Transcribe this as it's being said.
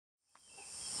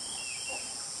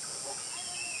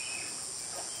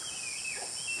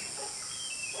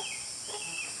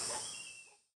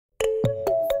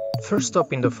First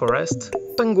stop in the forest,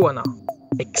 Panguana.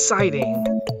 Exciting!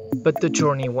 But the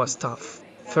journey was tough.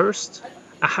 First,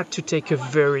 I had to take a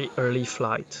very early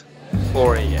flight.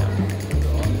 4 a.m.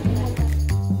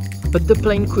 But the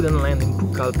plane couldn't land in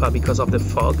Pucallpa because of the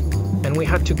fog, and we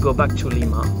had to go back to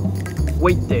Lima,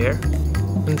 wait there,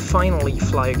 and finally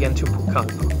fly again to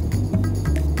Pucallpa.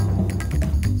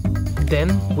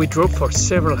 Then we drove for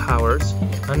several hours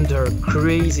under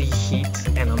crazy heat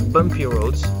and on bumpy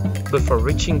roads before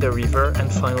reaching the river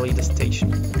and finally the station.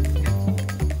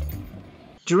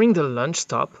 During the lunch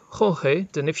stop, Jorge,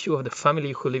 the nephew of the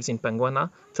family who lives in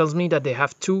Panguana, tells me that they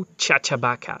have 2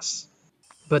 chachabacas.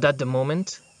 But at the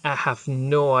moment, I have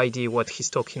no idea what he's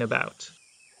talking about.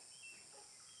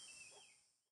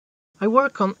 I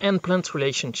work on ant-plant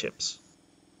relationships.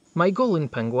 My goal in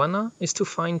Panguana is to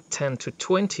find 10 to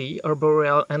 20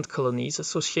 arboreal ant colonies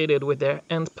associated with their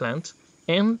ant plant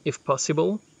and, if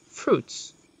possible,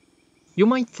 fruits. You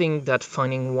might think that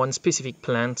finding one specific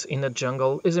plant in a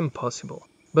jungle is impossible,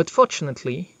 but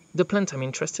fortunately, the plant I'm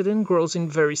interested in grows in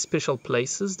very special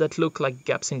places that look like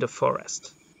gaps in the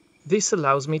forest. This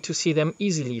allows me to see them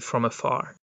easily from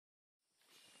afar.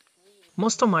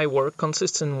 Most of my work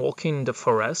consists in walking in the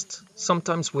forest,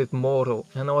 sometimes with Moro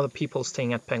and other people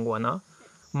staying at Panguana,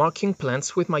 marking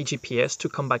plants with my GPS to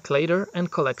come back later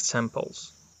and collect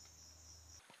samples.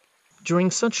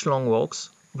 During such long walks,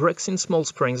 breaks in small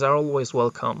springs are always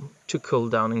welcome to cool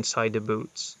down inside the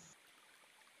boots.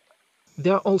 They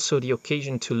are also the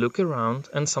occasion to look around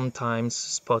and sometimes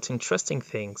spot interesting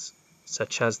things,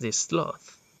 such as this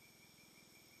sloth.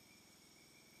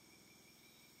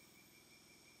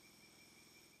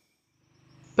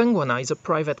 Panguana is a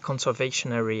private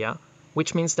conservation area,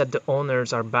 which means that the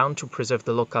owners are bound to preserve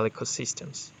the local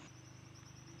ecosystems.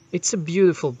 It's a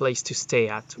beautiful place to stay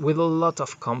at, with a lot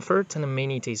of comfort and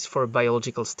amenities for a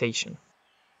biological station.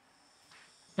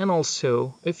 And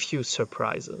also a few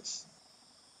surprises.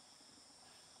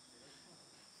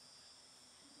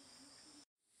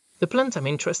 The plant I'm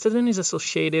interested in is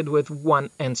associated with one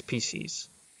ant species.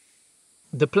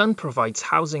 The plant provides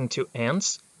housing to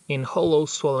ants in hollow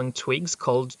swollen twigs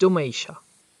called domatia.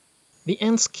 The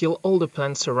ants kill all the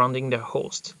plants surrounding their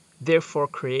host, therefore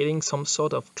creating some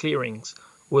sort of clearings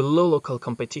with low local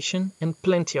competition and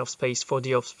plenty of space for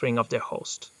the offspring of their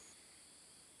host.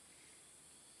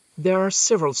 There are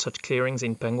several such clearings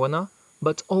in Panguana,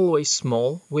 but always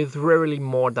small, with rarely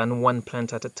more than one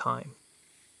plant at a time.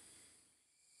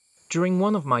 During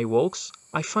one of my walks,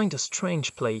 I find a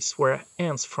strange place where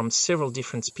ants from several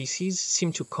different species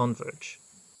seem to converge.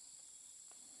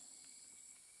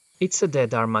 It's a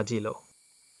dead armadillo.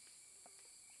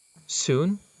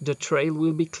 Soon, the trail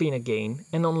will be clean again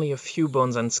and only a few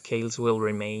bones and scales will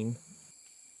remain.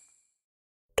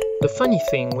 The funny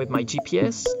thing with my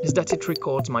GPS is that it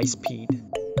records my speed.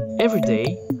 Every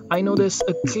day, I notice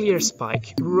a clear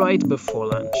spike right before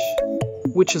lunch,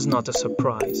 which is not a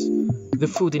surprise. The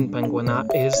food in Panguana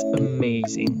is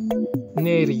amazing.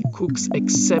 Neri cooks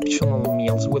exceptional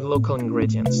meals with local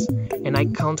ingredients, and I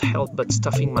can't help but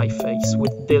stuffing my face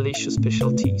with delicious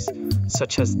specialties,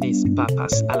 such as these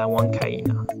papas a la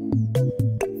huancaína.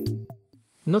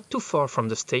 Not too far from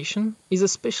the station is a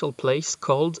special place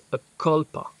called a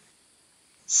colpa.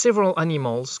 Several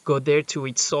animals go there to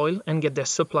eat soil and get their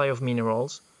supply of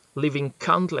minerals, leaving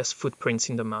countless footprints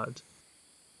in the mud.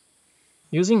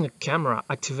 Using a camera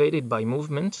activated by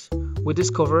movement, we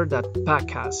discovered that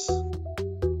pacas,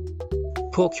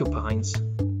 porcupines,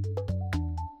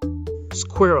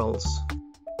 squirrels,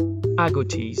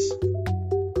 agoutis,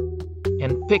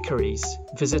 and peccaries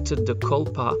visited the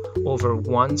colpa over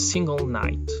one single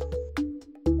night.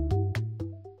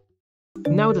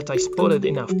 Now that I spotted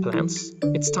enough plants,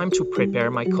 it's time to prepare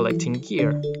my collecting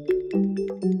gear.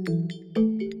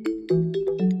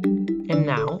 And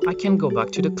now I can go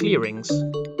back to the clearings.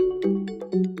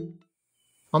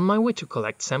 On my way to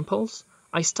collect samples,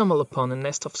 I stumble upon a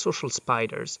nest of social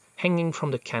spiders hanging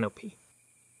from the canopy.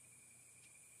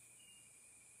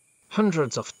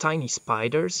 Hundreds of tiny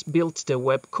spiders built the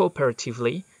web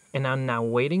cooperatively and are now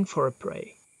waiting for a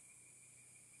prey.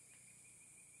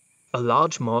 A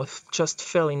large moth just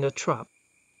fell in the trap.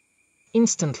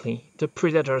 Instantly, the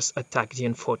predators attack the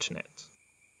unfortunate.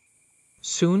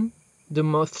 Soon, the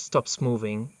moth stops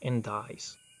moving and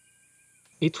dies.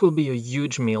 It will be a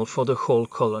huge meal for the whole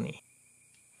colony.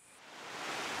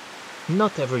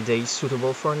 Not every day is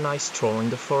suitable for a nice stroll in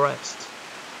the forest.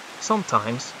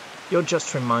 Sometimes, you're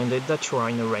just reminded that you are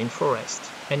in a rainforest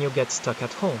and you get stuck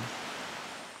at home.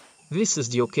 This is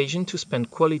the occasion to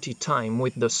spend quality time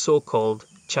with the so-called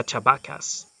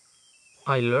chachabacas.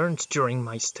 I learned during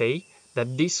my stay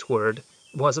that this word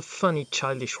was a funny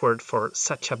childish word for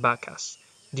sachabacas,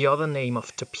 the other name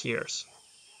of tapirs.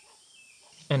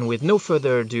 And with no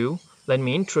further ado, let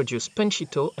me introduce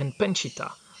Panchito and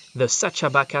Panchita, the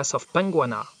sachabacas of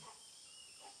Panguana.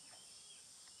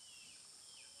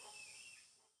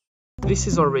 This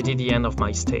is already the end of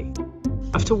my stay.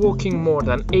 After walking more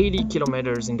than 80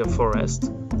 kilometers in the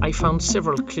forest, I found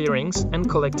several clearings and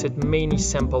collected many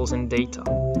samples and data,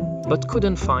 but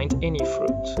couldn't find any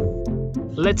fruit.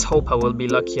 Let's hope I will be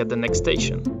lucky at the next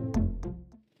station.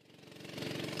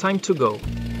 Time to go.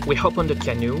 We hop on the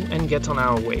canoe and get on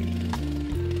our way.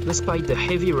 Despite the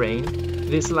heavy rain,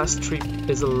 this last trip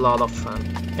is a lot of fun,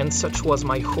 and such was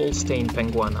my whole stay in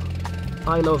Panguana.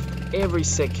 I loved every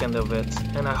second of it,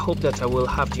 and I hope that I will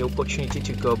have the opportunity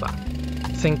to go back.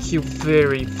 Thank you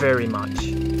very, very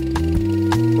much.